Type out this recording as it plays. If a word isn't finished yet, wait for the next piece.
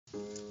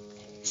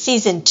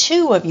Season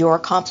 2 of Your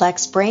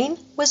Complex Brain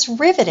was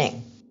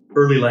riveting.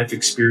 Early life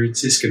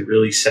experiences can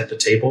really set the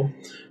table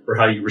for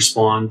how you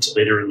respond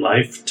later in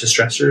life to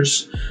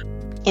stressors.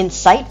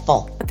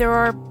 Insightful. But there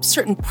are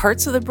certain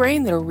parts of the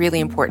brain that are really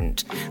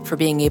important for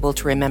being able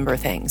to remember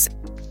things.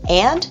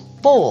 And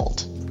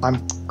bold.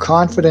 I'm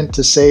confident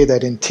to say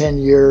that in 10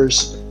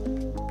 years,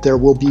 there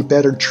will be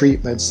better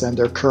treatments than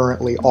there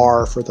currently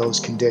are for those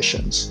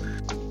conditions.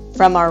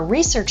 From our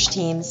research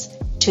teams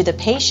to the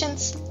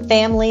patients,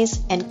 families,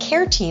 and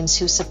care teams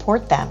who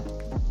support them,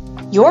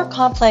 Your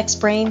Complex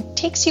Brain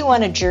takes you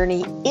on a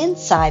journey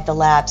inside the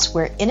labs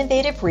where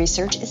innovative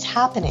research is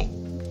happening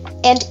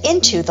and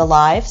into the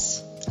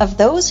lives of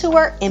those who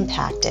are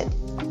impacted.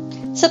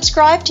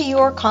 Subscribe to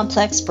Your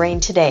Complex Brain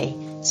today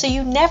so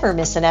you never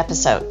miss an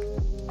episode.